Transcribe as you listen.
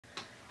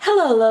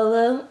Hello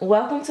Lola,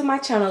 welcome to my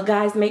channel.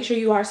 Guys, make sure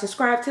you are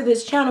subscribed to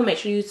this channel. Make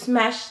sure you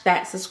smash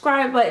that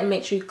subscribe button.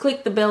 Make sure you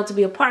click the bell to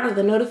be a part of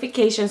the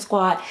notification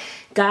squad.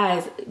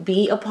 Guys,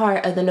 be a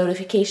part of the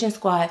notification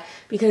squad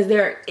because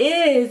there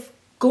is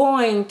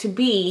going to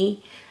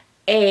be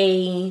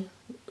a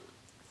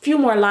few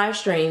more live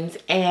streams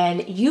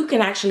and you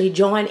can actually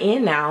join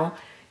in now.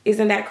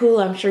 Isn't that cool?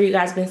 I'm sure you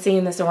guys have been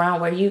seeing this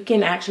around where you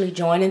can actually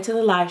join into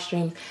the live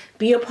streams,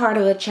 be a part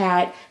of the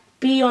chat,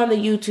 be on the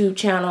YouTube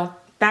channel.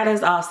 That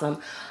is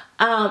awesome.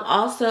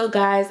 Also,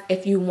 guys,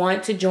 if you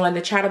want to join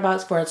the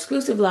Chatterbox for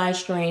exclusive live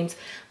streams,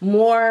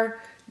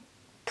 more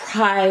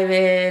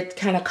private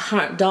kind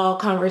of doll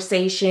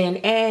conversation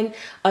and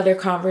other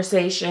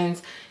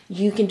conversations,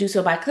 you can do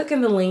so by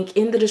clicking the link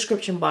in the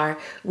description bar,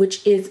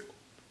 which is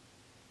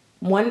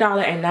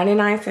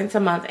 $1.99 a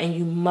month, and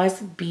you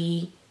must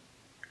be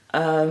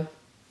 18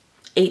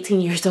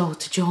 years old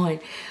to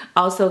join.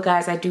 Also,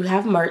 guys, I do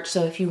have merch,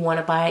 so if you want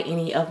to buy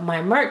any of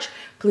my merch,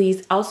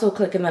 please also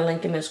click in the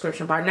link in the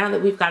description bar. Now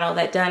that we've got all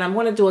that done, I'm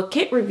going to do a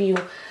kit review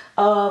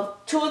of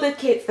two of the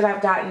kits that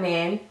I've gotten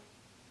in,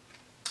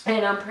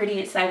 and I'm pretty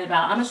excited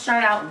about. I'm going to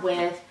start out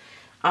with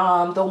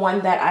the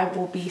one that I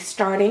will be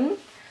starting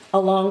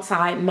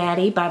alongside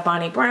Maddie by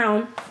Bonnie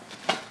Brown.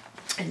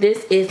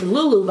 This is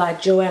Lulu by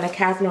Joanna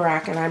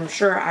Kazmarek, and I'm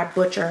sure I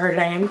butcher her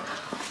name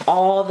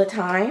all the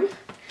time.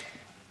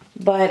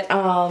 But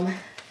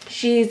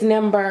she's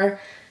number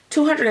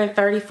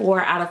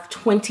 234 out of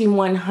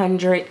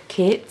 2,100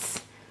 kits.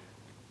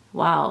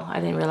 Wow, I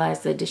didn't realize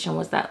the edition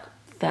was that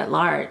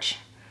large.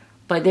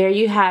 But there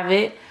you have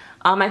it.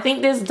 I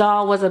think this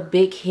doll was a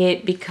big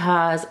hit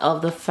because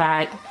of the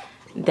fact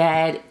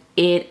that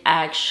it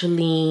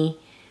actually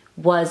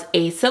was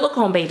a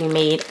silicone baby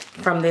made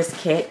from this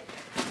kit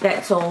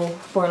that sold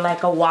for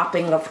like a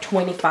whopping of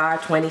 $25,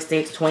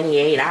 $26,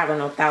 $28, I don't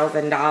know,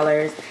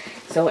 $1,000.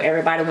 So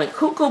everybody went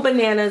cuckoo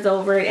bananas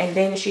over it, and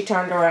then she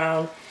turned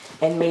around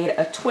and made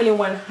a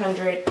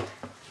 2,100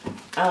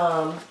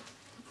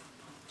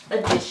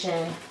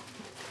 edition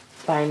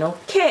vinyl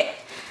kit.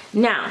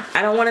 Now,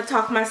 I don't want to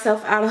talk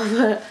myself out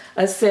of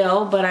a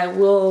sale, but I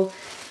will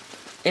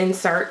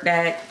insert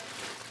that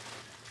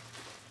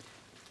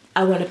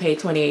I want to pay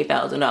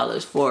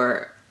 $28,000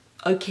 for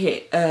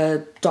a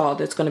doll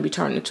that's going to be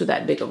turned into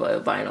that big of a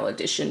vinyl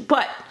edition.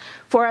 But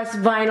for us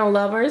vinyl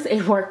lovers,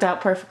 it worked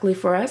out perfectly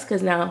for us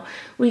because now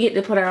we get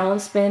to put our own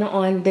spin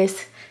on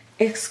this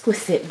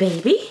exquisite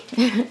baby.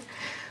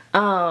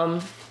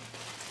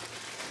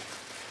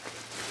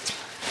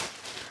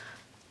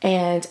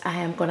 And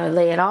I am going to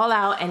lay it all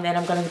out, and then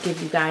I'm going to give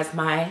you guys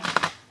my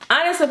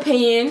honest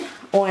opinion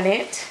on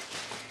it.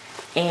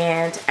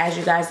 And as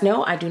you guys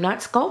know, I do not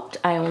sculpt,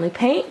 I only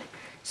paint.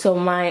 So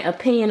my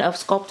opinion of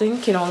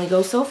sculpting can only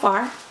go so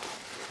far,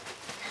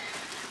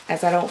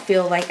 as I don't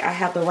feel like I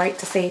have the right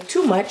to say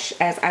too much,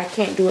 as I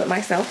can't do it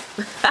myself.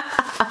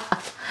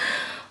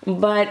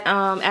 But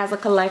as a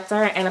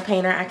collector and a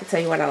painter, I can tell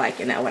you what I like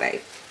and not what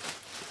I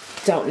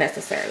don't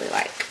necessarily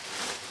like.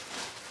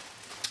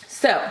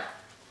 So,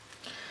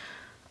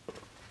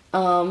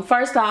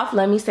 first off,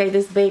 let me say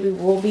this baby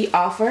will be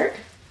offered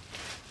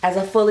as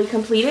a fully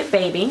completed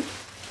baby.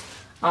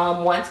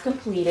 Once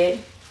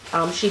completed,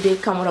 she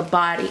did come with a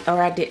body,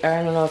 or I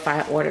don't know if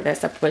I ordered that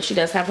stuff, but she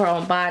does have her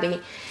own body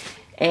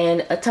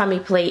and a tummy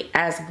plate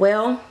as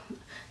well.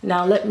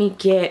 Now let me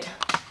get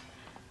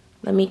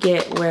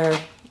where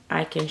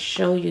I can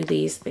show you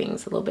these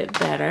things a little bit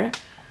better.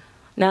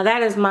 Now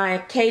that is my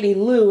Katie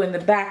Lou in the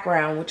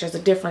background, which is a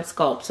different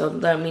sculpt, so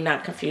let me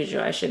not confuse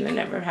you. I shouldn't have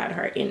never had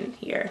her in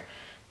here,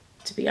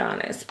 to be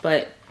honest.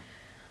 But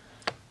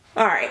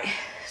all right,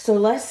 so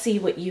let's see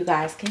what you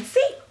guys can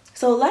see.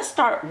 So let's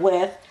start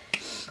with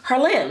her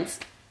limbs.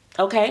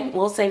 Okay,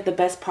 we'll save the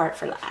best part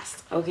for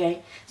last.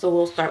 Okay, so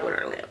we'll start with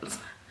her limbs.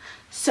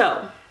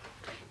 So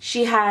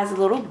she has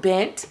little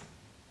bent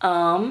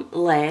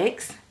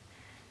legs,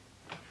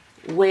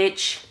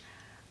 which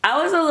I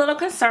was a little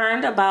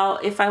concerned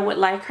about if I would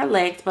like her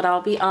legs, but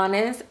I'll be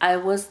honest, I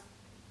was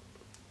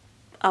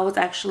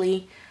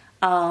actually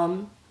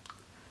surprised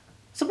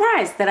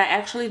that I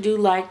actually do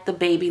like the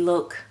baby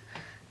look.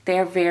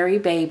 They're very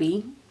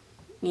baby,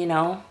 you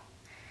know.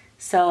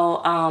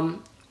 So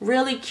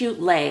really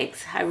cute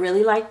legs. I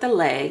really like the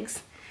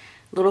legs.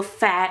 Little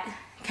fat,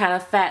 kind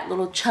of fat,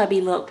 little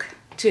chubby look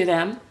to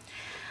them.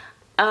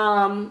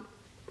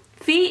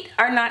 Feet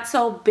are not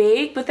so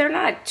big, but they're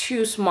not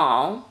too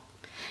small.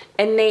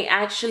 And they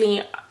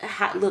actually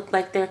look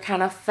like they're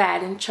kind of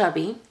fat and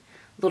chubby.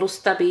 Little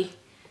stubby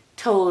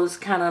toes,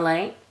 kind of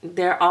like.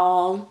 They're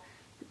all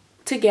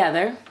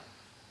together.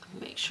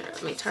 Make sure,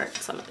 let me turn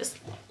some of this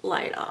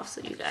light off so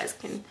you guys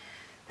can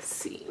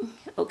see.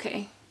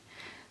 Okay.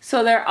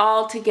 So they're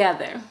all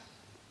together.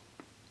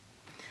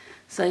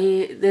 So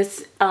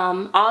this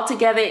all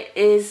together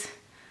is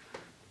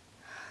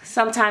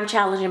sometimes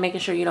challenging, making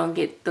sure you don't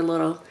get the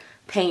little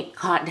paint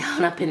caught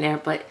down up in there,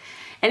 but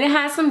And it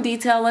has some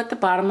detail at the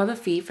bottom of the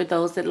feet for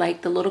those that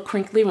like the little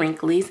crinkly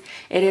wrinklies.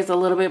 It is a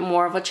little bit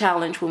more of a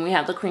challenge when we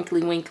have the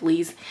crinkly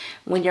winklies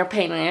when you're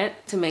painting it,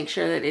 to make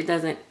sure that it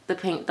doesn't, the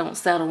paint don't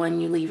settle when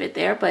you leave it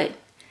there. But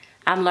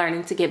I'm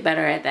learning to get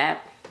better at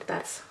that.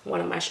 That's one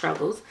of my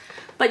struggles.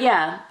 But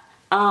yeah,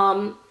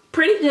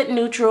 pretty good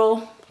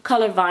neutral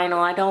colored vinyl.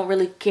 I don't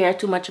really care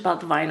too much about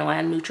the vinyl.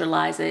 I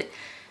neutralize it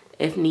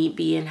if need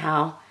be and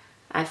how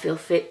I feel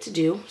fit to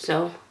do.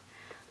 So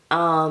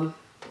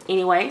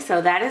anyway,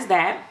 so that is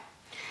that.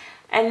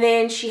 And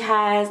then she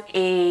has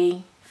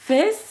a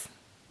fist,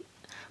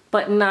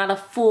 but not a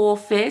full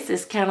fist.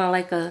 It's kind of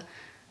like a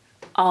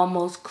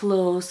almost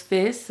closed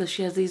fist. So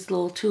she has these two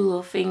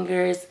little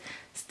fingers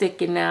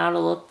sticking out, a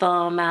little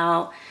thumb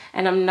out.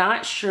 And I'm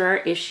not sure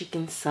if she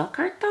can suck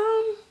her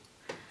thumb,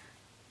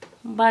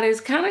 but it's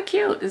kind of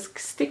cute.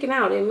 It's sticking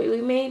out.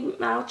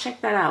 And I'll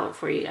check that out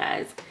for you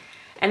guys.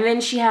 And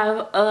then she have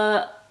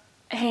a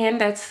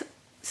hand that's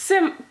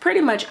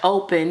pretty much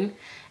open,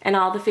 and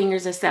all the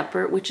fingers are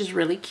separate, which is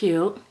really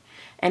cute.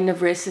 And the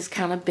wrist is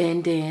kind of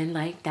bent in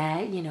like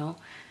that. You know,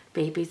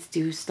 babies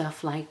do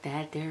stuff like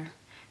that. They're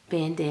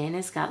bent in.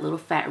 It's got little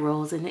fat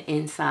rolls in the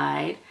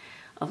inside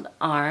of the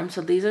arm.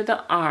 So these are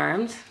the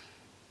arms.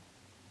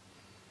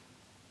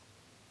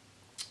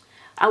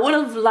 I would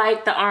have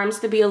liked the arms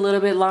to be a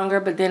little bit longer,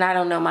 but then I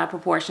don't know my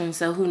proportions,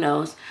 so who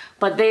knows.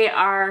 But they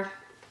are,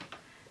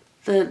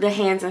 the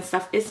hands and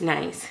stuff is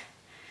nice.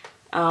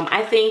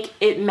 I think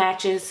it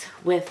matches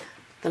with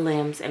the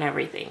limbs and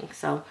everything.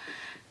 So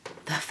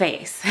the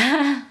face,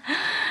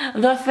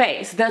 the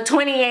face, the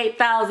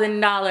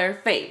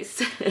 $28,000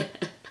 face.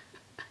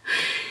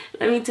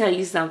 Let me tell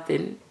you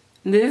something.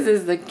 This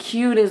is the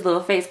cutest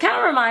little face. Kind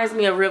of reminds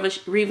me of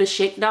Reva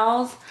Chic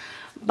dolls,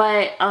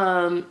 but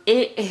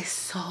it is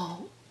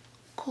so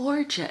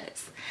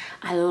gorgeous.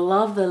 I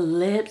love the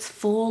lips,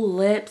 full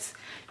lips.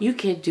 You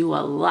can do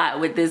a lot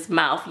with this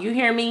mouth. You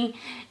hear me?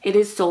 It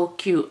is so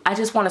cute. I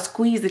just want to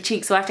squeeze the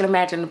cheek so I can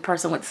imagine the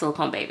person with the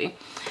silicone baby.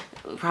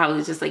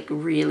 Probably just like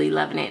really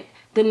loving it.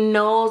 The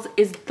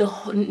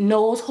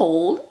nose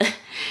hole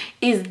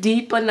is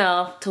deep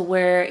enough to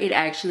where it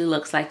actually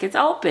looks like it's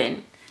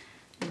open.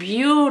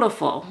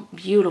 Beautiful,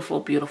 beautiful,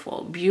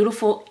 beautiful.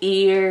 Beautiful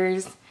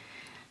ears.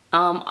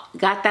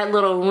 Got that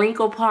little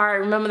wrinkle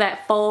part. Remember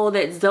that fold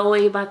that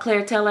Zoe by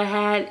Claire Taylor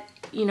had,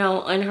 you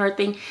know, in her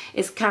thing?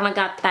 It's kind of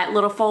got that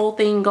little fold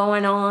thing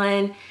going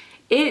on.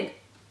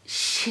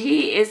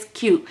 She is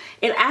cute.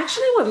 It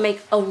actually would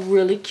make a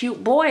really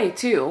cute boy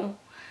too.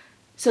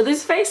 So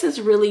this face is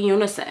really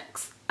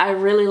unisex. I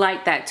really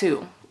like that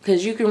too,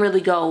 because you can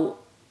really go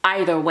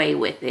either way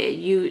with it.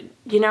 You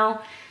know?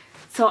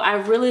 So I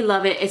really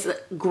love it. It's a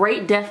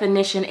great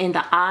definition in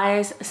the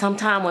eyes.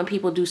 Sometimes when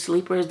people do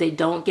sleepers, they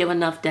don't give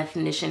enough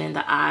definition in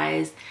the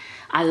eyes.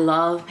 I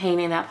love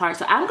painting that part.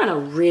 So I'm gonna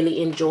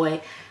really enjoy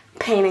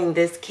painting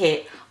this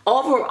kit.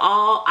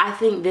 Overall, I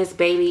think this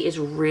baby is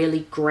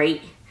really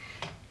great.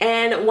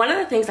 And one of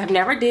the things, I've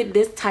never did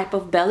this type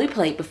of belly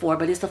plate before,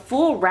 but it's a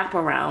full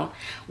wraparound,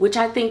 which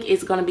I think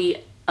is gonna be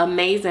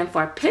amazing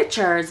for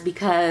pictures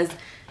because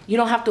you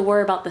don't have to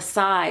worry about the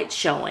sides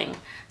showing.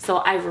 So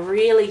I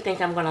really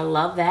think I'm gonna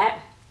love that.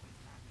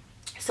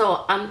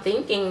 So I'm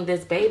thinking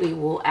this baby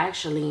will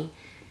actually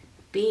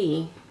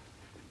be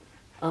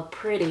a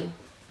pretty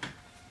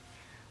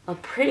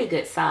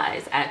good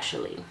size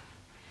actually.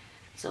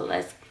 So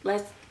let's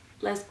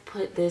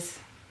put this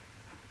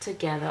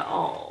together.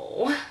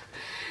 Oh,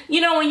 you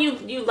know, when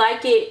you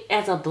like it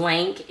as a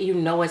blank, you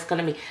know it's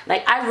gonna be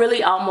like, I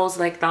really almost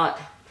like thought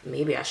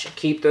maybe I should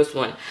keep this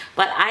one,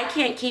 but I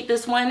can't keep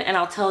this one, and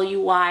I'll tell you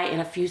why in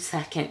a few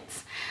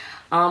seconds.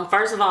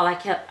 First of all,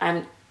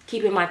 I'm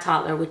keeping my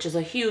toddler, which is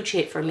a huge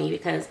hit for me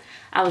because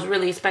I was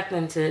really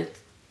expecting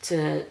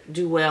to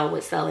do well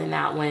with selling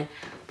that one,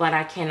 but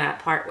I cannot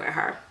part with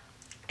her.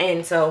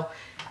 And so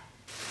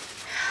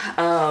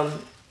I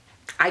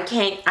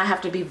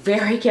have to be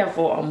very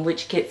careful on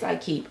which kits I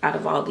keep out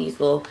of all these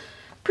little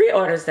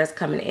pre-orders that's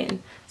coming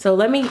in. So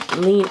let me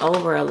lean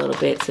over a little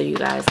bit so you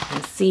guys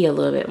can see a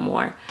little bit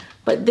more.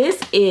 But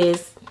this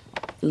is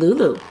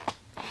Lulu,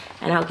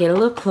 and I'll get a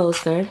little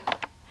closer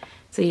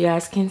so you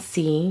guys can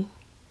see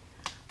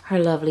her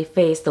lovely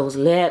face, those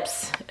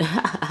lips.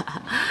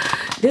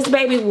 This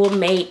baby will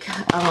make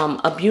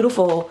a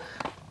beautiful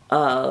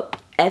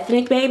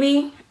ethnic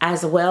baby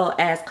as well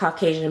as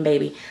Caucasian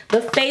baby.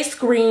 The face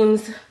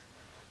screams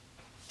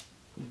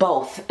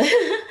both.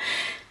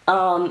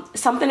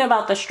 Something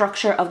about the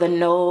structure of the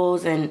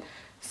nose and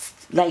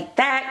like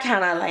that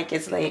kind of like,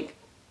 it's like,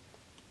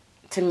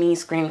 to me,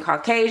 scream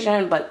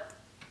Caucasian, but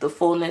the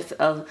fullness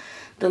of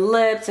the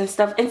lips and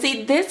stuff. And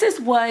see, this is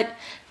what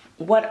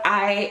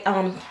I,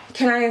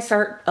 can I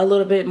insert a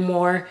little bit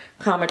more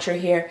commentary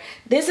here?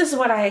 This is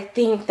what I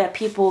think that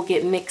people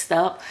get mixed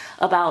up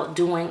about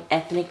doing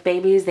ethnic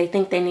babies. They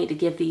think they need to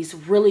give these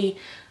really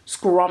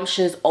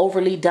scrumptious,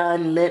 overly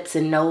done lips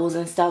and nose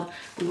and stuff.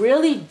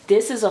 Really,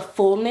 this is a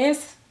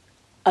fullness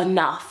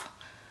enough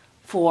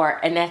for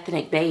an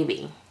ethnic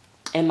baby,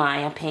 in my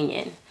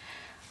opinion.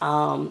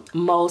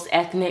 Most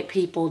ethnic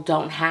people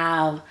don't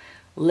have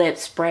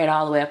lips spread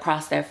all the way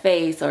across their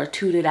face or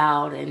tooted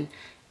out and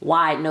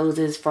wide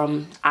noses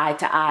from eye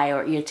to eye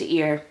or ear to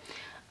ear.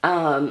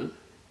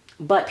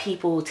 But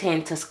people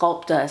tend to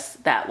sculpt us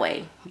that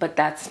way. But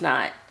that's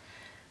not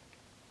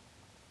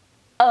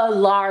a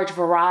large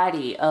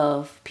variety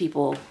of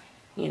people,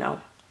 you know,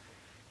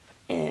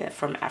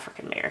 from the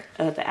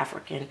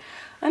African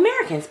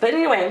Americans. But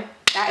anyway,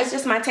 that is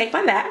just my take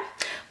on that.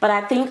 But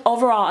I think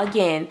overall,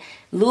 again,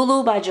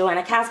 Lulu by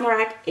Joanna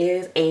Kasmarak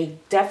is a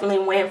definitely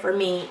win for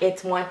me.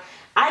 It's one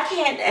I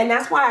can't, and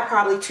that's why I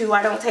probably too,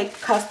 I don't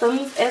take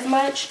customs as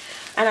much,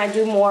 and I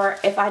do more,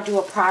 if I do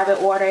a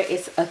private order,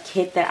 it's a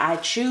kit that I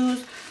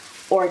choose,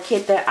 or a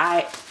kit that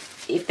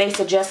if they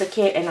suggest a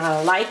kit and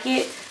I like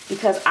it,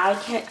 because I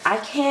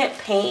can't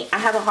paint, I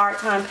have a hard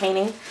time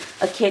painting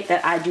a kit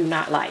that I do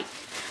not like.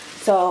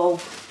 So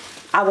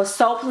I was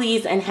so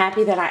pleased and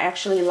happy that I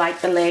actually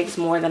liked the legs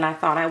more than I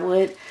thought I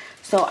would.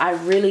 So I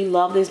really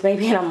love this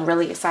baby, and I'm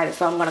really excited.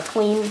 So I'm going to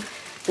clean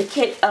the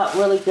kit up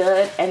really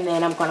good, and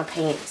then I'm going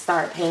to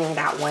start painting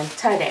that one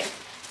today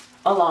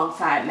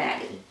alongside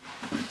Maddie.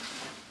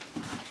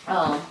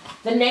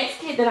 The next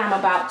kit that I'm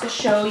about to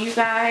show you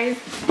guys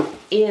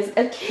is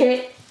a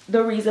kit,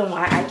 the reason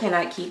why I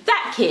cannot keep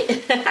that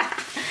kit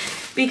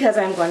because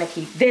I'm going to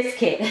keep this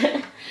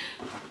kit.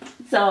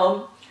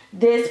 So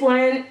this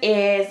one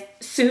is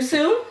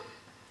Susu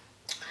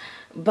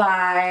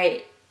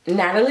by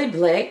Natalie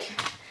Blick,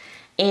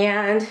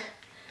 and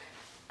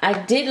I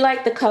did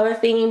like the color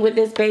theme with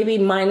this baby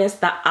minus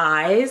the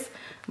eyes,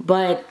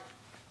 but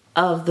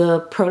of the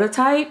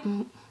prototype.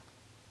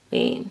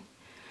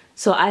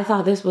 So I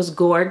thought this was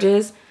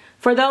gorgeous.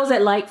 For those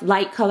that like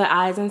light color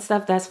eyes and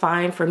stuff, that's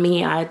fine. For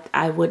me,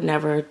 I would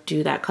never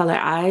do that color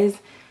eyes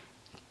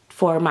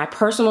for my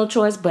personal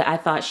choice, but I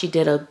thought she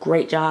did a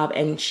great job,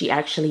 and she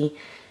actually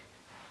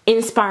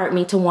inspired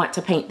me to want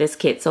to paint this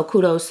kit. So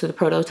kudos to the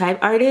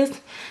prototype artist.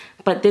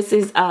 But this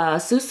is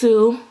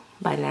Susu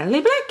by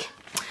Natalie Blick.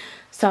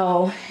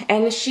 So,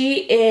 and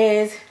she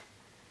is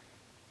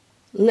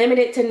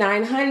limited to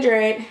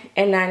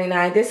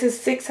 999. This is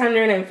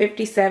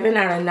 657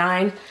 out of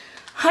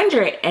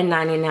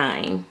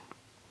 999.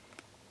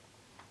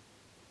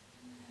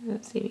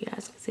 Let's see if you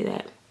guys can see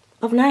that.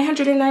 Of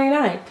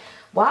 999.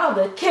 Wow,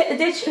 the kit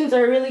editions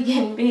are really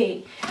getting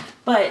big.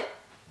 But,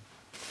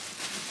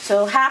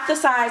 so half the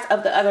size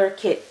of the other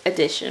kit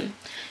edition.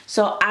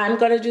 So I'm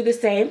going to do the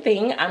same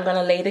thing. I'm going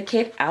to lay the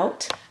kit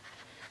out.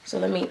 So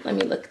let me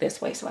look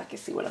this way so I can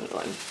see what I'm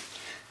doing.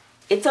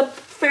 It's a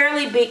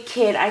fairly big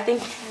kit. I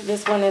think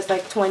this one is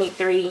like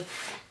 23,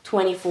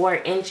 24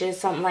 inches,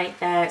 something like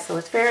that. So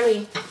it's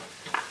fairly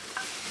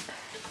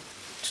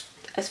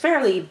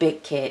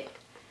big kit.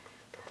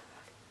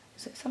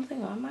 Is it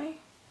something on my?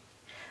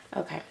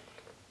 Okay.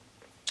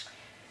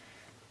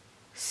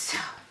 So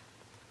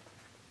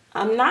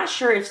I'm not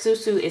sure if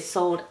Susu is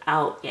sold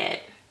out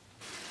yet.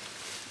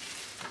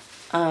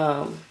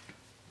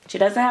 She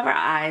doesn't have her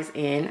eyes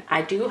in.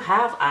 I do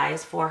have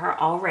eyes for her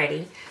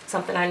already.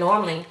 Something I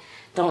normally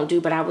don't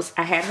do, but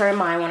I had her in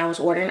mind when I was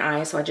ordering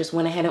eyes, so I just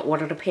went ahead and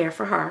ordered a pair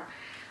for her.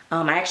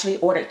 I actually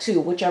ordered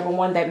two. Whichever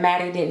one that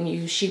Maddie didn't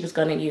use, she was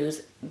gonna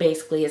use,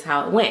 basically is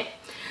how it went.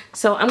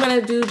 So I'm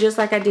gonna do just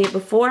like I did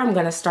before. I'm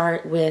gonna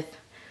start with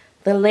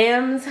the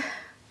limbs,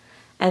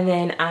 and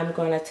then I'm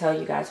gonna tell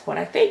you guys what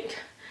I think.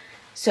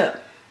 So,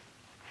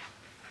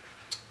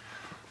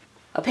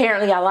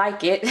 apparently I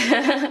like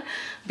it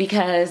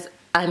because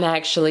I'm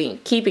actually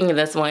keeping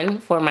this one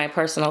for my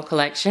personal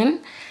collection.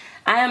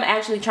 I am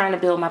actually trying to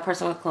build my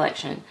personal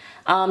collection.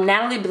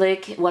 Natalie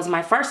Blick was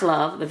my first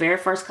love. The very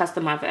first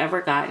custom I've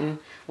ever gotten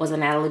was a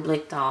Natalie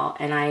Blick doll.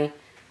 And I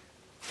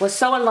was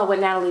so in love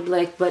with Natalie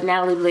Blick, but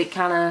Natalie Blick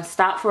kind of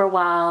stopped for a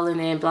while, and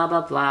then blah,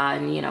 blah, blah,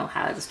 and you know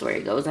how the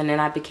story goes. And then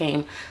I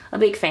became a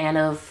big fan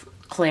of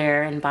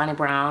Claire and Bonnie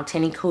Brown,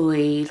 Tenny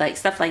Cooey, like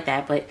stuff like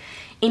that. But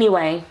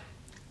anyway,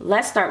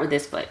 let's start with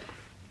this foot.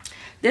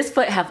 This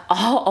foot have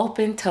all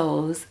open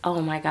toes.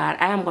 Oh my God,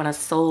 I am gonna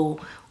so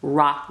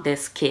rock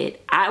this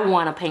kit. I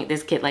wanna paint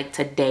this kit like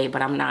today,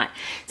 but I'm not.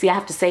 See, I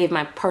have to save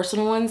my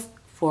personal ones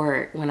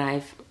for when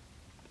I've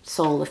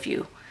sold a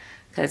few,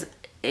 because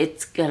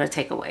it's gonna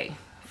take away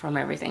from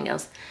everything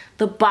else.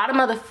 The bottom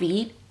of the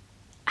feet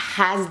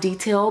has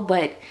detail,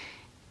 but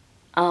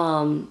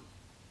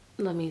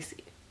let me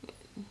see.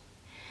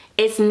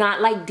 It's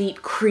not like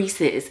deep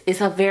creases. It's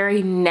a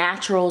very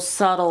natural,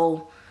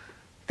 subtle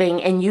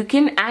thing, and you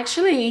can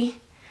actually,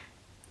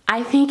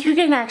 I think you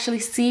can actually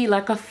see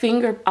like a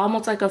finger,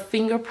 almost like a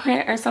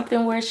fingerprint or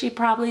something where she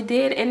probably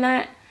did in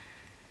that.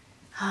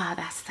 Ah,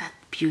 that's the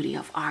beauty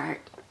of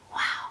art.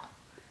 Wow,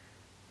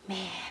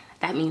 man,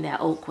 that means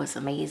that oak was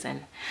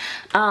amazing.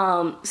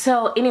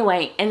 So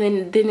anyway,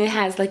 and then it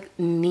has like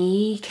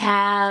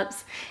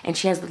kneecaps, and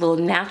she has the little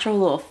natural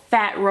little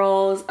fat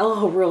rolls.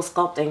 Oh, real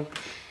sculpting.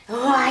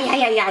 Oh,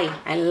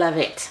 I love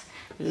it.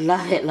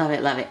 Love it, love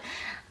it, love it.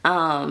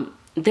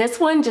 This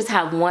one just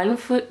have one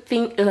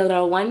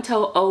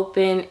toe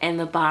open and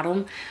the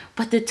bottom,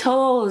 but the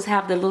toes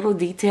have the little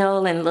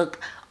detail and look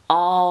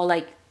all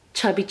like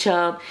chubby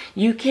chub.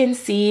 You can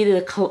see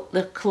the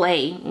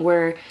clay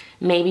where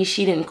maybe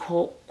she didn't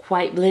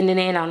quite blend it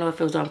in. I don't know if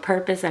it was on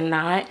purpose or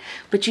not,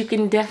 but you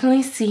can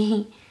definitely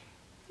see,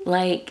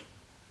 like,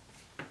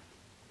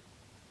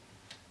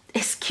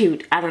 it's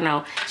cute. I don't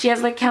know. She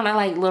has like kind of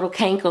like little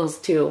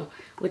cankles too,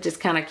 which is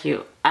kind of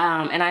cute.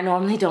 And I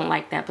normally don't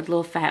like that, but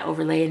little fat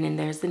overlay, and then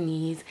there's the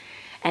knees.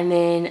 And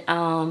then,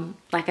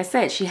 like I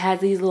said, she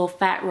has these little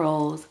fat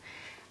rolls,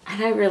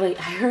 and I really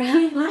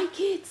like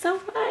it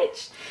so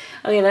much.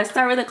 Okay, let's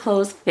start with a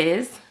closed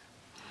fist.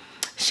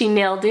 She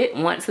nailed it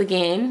once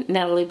again,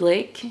 Natalie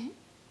Blick.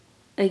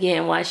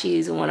 Again, why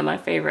she's one of my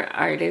favorite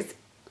artists.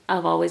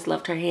 I've always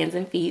loved her hands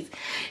and feet.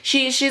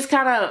 She's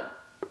kind of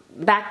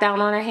back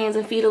down on her hands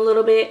and feet a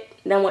little bit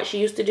than what she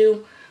used to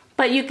do,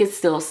 but you can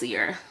still see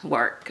her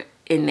work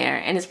in there,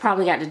 and it's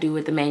probably got to do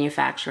with the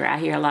manufacturer. I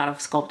hear a lot of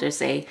sculptors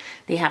say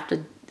they have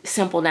to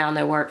simple down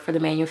their work for the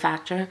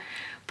manufacturer,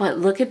 but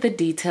look at the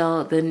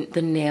detail, the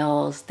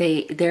nails.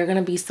 They're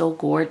gonna be so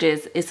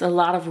gorgeous. It's a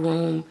lot of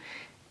room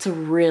to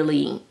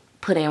really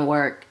put in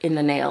work in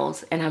the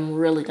nails, and I'm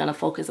really gonna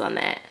focus on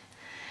that.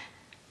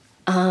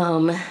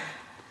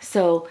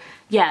 So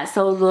yeah,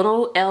 so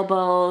little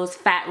elbows,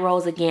 fat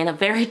rolls again, a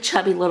very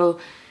chubby little,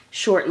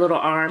 short little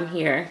arm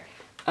here.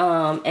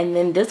 And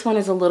then this one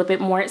is a little bit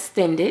more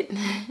extended.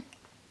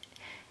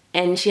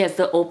 And she has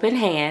the open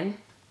hand,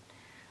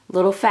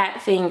 little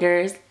fat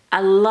fingers.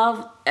 I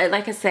love,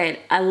 like I said,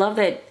 I love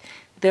that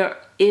there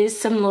is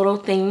some little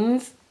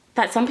things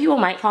that some people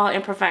might call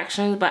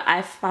imperfections, but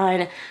I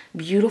find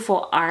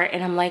beautiful art,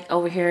 and I'm like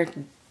over here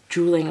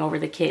drooling over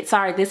the kit.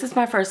 Sorry, this is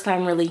my first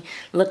time really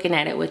looking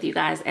at it with you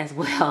guys as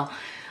well.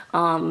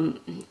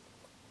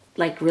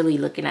 Like really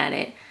looking at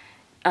it.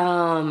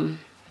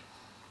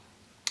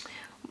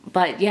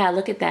 But yeah,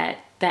 look at that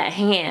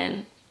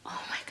hand.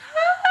 Oh my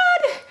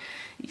God.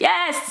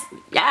 Yes,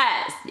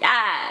 yes,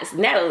 yes.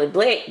 Natalie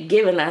Blick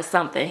giving us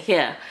something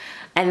here.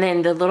 And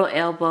then the little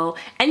elbow.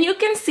 And you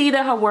can see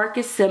that her work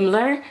is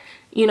similar.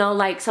 You know,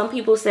 like some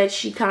people said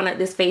she kind of,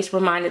 this face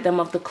reminded them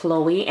of the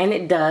Chloe, and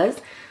it does.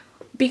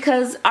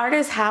 Because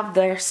artists have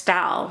their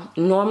style.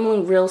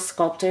 Normally real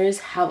sculptors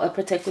have a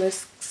particular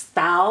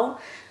style.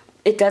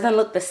 It doesn't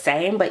look the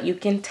same, but you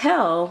can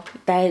tell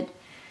that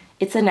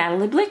it's a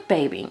Natalie Blick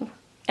baby.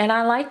 And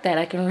I like that.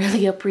 I can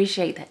really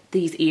appreciate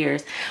these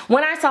ears.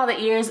 When I saw the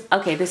ears,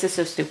 okay, this is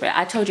so stupid.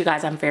 I told you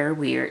guys I'm very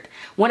weird.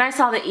 When I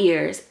saw the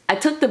ears, I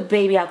took the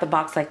baby out the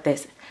box like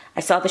this.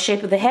 I saw the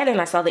shape of the head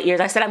and I saw the ears.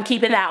 I said, I'm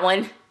keeping that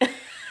one.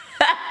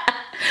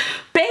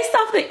 Based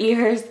off the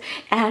ears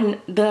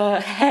and the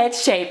head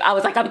shape, I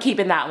was like, I'm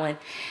keeping that one.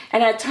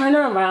 And I turned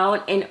her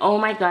around and oh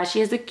my gosh, she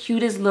has the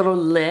cutest little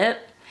lip.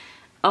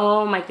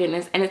 Oh my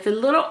goodness. And it's a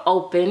little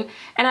open.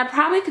 And I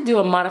probably could do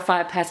a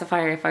modified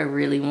pacifier if I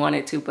really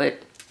wanted to,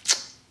 but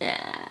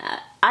yeah,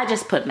 I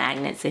just put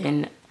magnets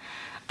in.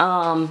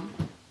 But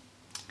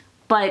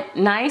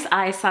nice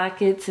eye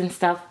sockets and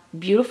stuff.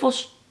 Beautiful,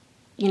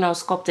 you know,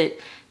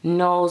 sculpted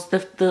nose.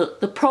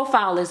 The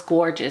profile is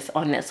gorgeous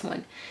on this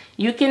one.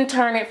 You can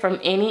turn it from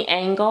any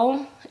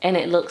angle and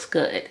it looks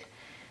good.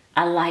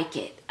 I like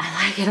it.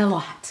 I like it a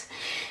lot.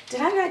 Did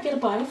I not get a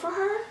body for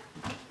her?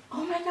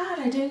 Oh my God,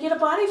 I didn't get a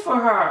body for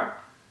her.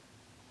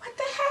 What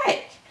the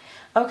heck?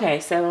 Okay,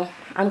 so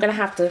I'm gonna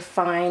have to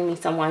find me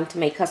someone to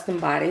make custom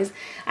bodies.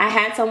 I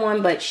had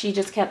someone, but she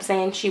just kept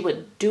saying she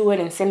would do it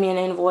and send me an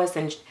invoice,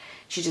 and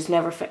she just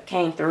never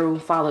came through,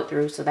 followed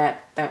through, so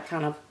that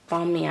kind of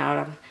bummed me out.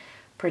 I'm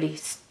pretty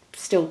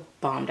still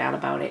bummed out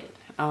about it.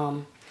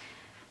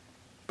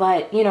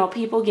 But, you know,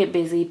 people get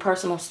busy,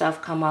 personal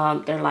stuff come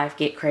up, their life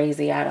get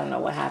crazy. I don't know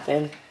what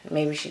happened.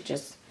 Maybe she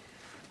just,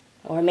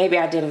 or maybe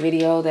I did a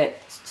video that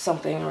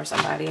something or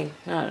somebody,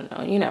 I don't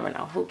know, you never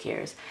know, who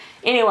cares.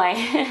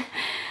 Anyway,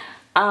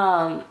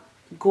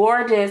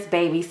 gorgeous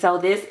baby. So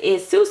this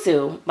is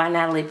Susu by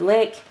Natalie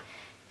Blick.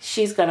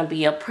 She's gonna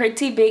be a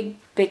pretty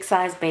big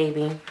size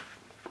baby.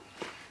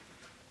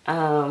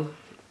 But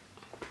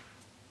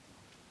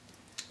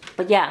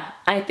yeah,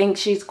 I think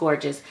she's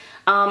gorgeous.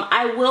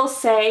 I will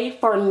say,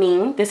 for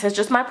me, this is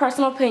just my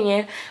personal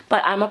opinion,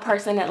 but I'm a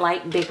person that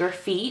like bigger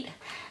feet.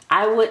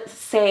 I would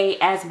say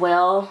as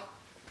well,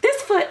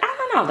 this foot, I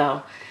don't know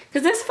though,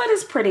 because this foot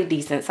is pretty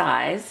decent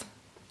size.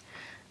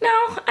 No,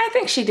 I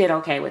think she did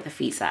okay with the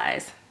feet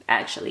size,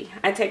 actually.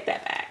 I take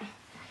that back.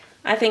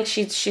 I think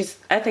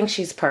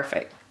she's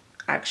perfect,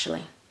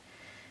 actually,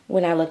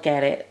 when I look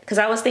at it. Because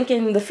I was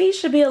thinking the feet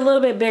should be a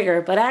little bit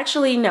bigger, but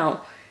actually,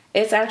 no.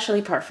 It's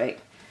actually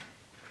perfect.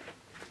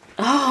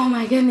 Oh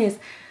my goodness.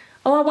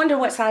 Oh, I wonder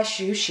what size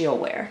shoes she'll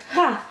wear.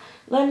 Huh.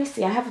 Let me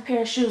see. I have a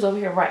pair of shoes over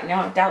here right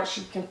now. I doubt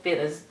she can fit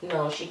a,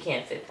 no, she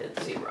can't fit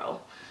the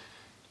 0.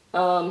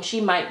 She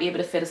might be able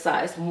to fit a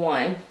size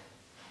 1.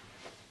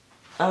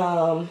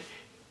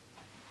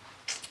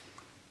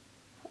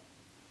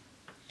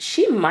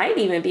 She might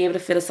even be able to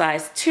fit a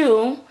size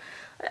 2.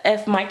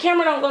 If my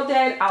camera don't go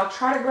dead, I'll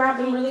try to grab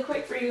them really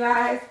quick for you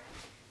guys.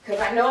 Because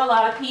I know a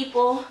lot of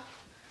people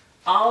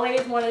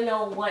always want to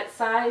know what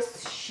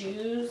size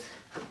shoes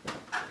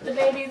the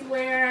babies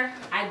wear.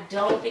 I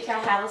don't think I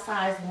have a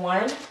size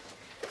 1.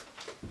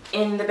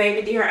 in the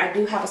baby deer, I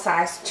do have a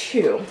size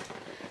 2.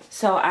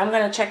 So I'm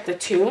gonna check the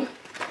 2.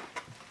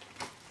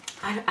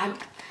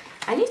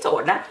 I need to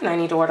order that, and I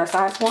need to order a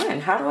size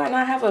 1. How do I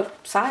not have a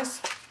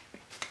size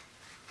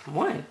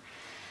 1?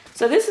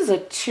 So this is a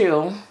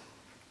 2,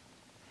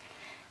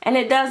 and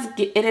it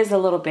is a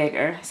little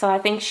bigger. So I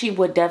think she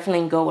would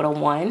definitely go with a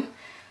 1.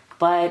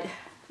 But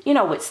you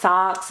know, with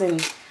socks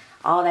and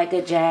all that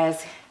good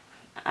jazz,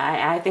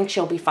 I think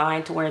she'll be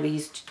fine to wear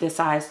the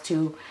size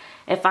 2.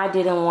 If I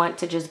didn't want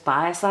to just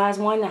buy a size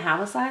 1 to have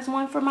a size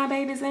 1 for my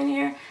babies in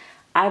here,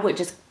 I would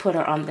just put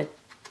her on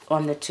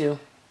the 2.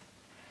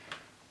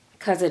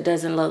 Because it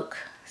doesn't look,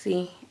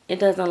 see, it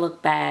doesn't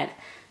look bad,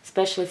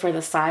 especially for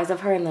the size of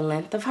her and the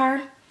length of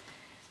her.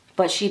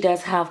 But she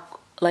does have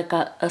like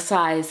a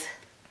size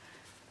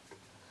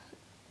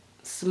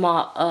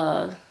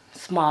smaller.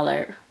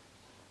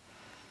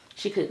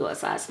 She could go a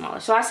size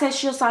smaller. So I said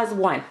she'll size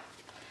 1.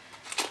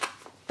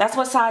 That's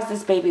what size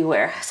this baby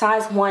wear.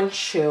 Size 1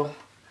 shoe.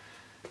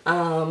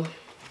 I'll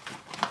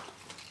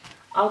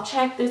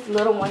check this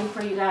little one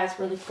for you guys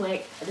really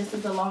quick. This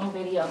is a long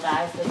video,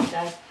 guys, so you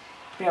guys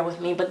bear with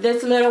me. But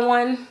this little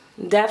one,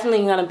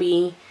 definitely gonna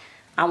be,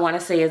 I want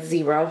to say a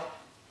 0.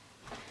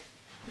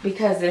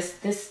 Because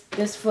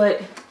this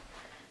foot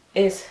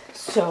is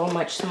so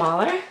much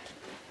smaller.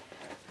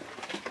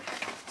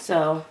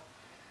 So,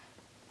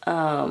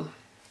 not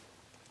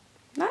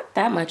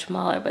that much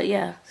smaller, but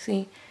yeah,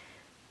 see,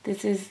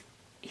 this is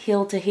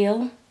heel to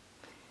heel.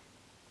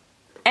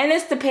 And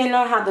it's depending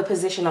on how the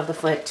position of the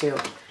foot too.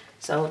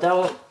 So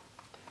don't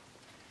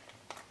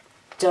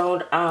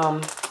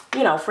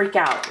you know, freak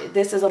out.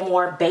 This is a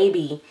more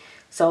baby,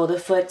 so the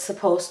foot's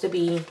supposed to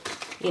be,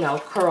 you know,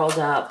 curled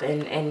up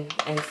and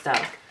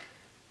stuff.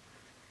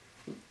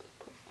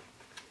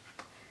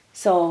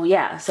 So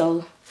yeah,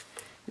 so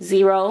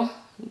 0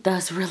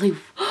 does really,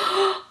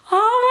 oh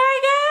my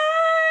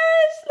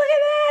gosh, look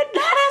at that.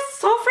 That is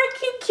so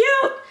freaking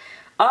cute.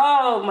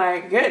 Oh my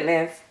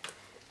goodness,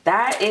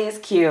 that is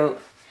cute.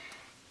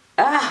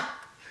 Ah,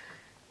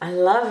 I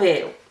love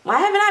it. Why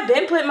haven't I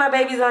been putting my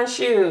babies on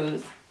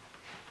shoes?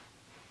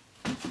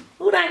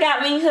 Who done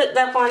got me hooked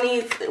up on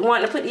these,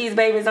 wanting to put these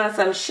babies on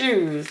some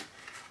shoes?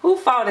 Who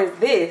fault is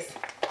this?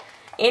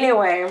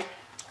 Anyway,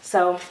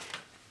 so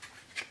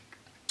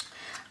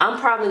I'm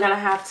probably gonna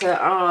have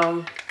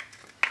to,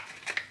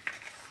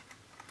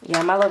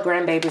 yeah, my little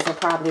grandbabies will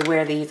probably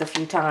wear these a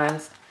few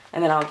times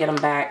and then I'll get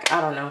them back. I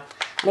don't know.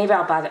 Maybe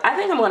I'll buy them. I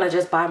think I'm gonna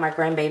just buy my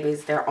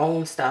grandbabies their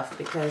own stuff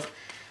because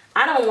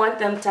I don't want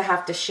them to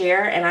have to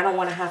share, and I don't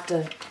want to have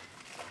to,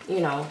 you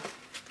know,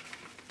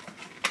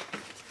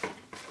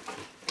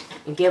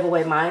 give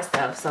away my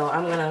stuff. So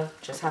I'm gonna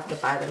just have to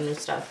buy them new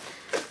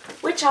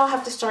stuff, which I'll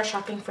have to start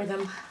shopping for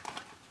them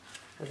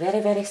very,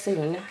 very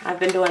soon. I've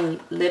been doing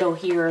little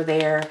here or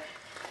there,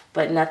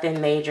 but nothing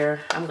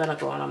major. I'm gonna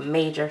go on a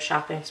major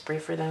shopping spree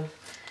for them,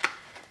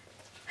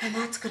 and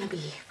that's gonna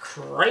be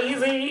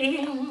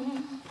crazy.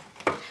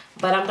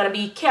 But I'm gonna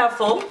be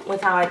careful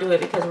with how I do it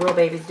because real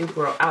babies do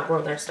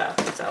outgrow their stuff.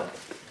 So,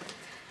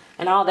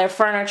 and all their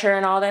furniture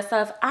and all that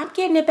stuff, I'm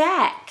getting it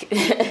back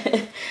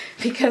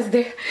because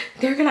they're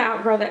gonna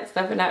outgrow that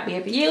stuff and not be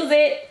able to use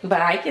it, but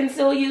I can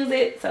still use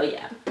it. So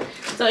yeah.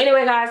 So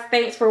anyway, guys,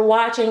 thanks for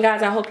watching,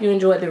 guys. I hope you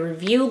enjoyed the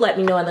review. Let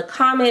me know in the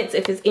comments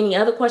if there's any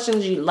other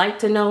questions you'd like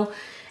to know.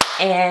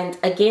 And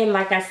again,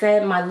 like I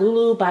said, my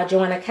Lulu by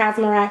Joanna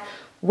Kazmarek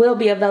will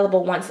be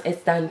available once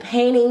it's done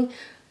painted.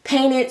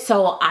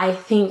 So I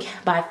think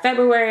by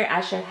February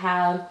I should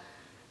have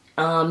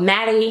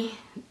Maddie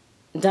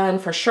done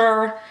for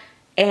sure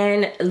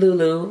and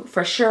Lulu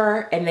for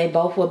sure, and they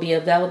both will be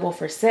available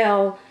for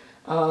sale.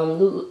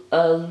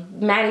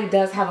 Maddie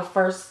does have a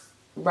first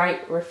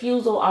right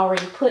refusal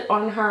already put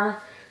on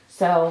her,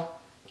 so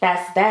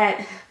that's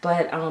that.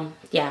 But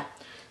yeah,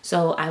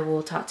 so I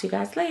will talk to you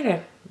guys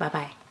later. Bye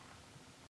bye.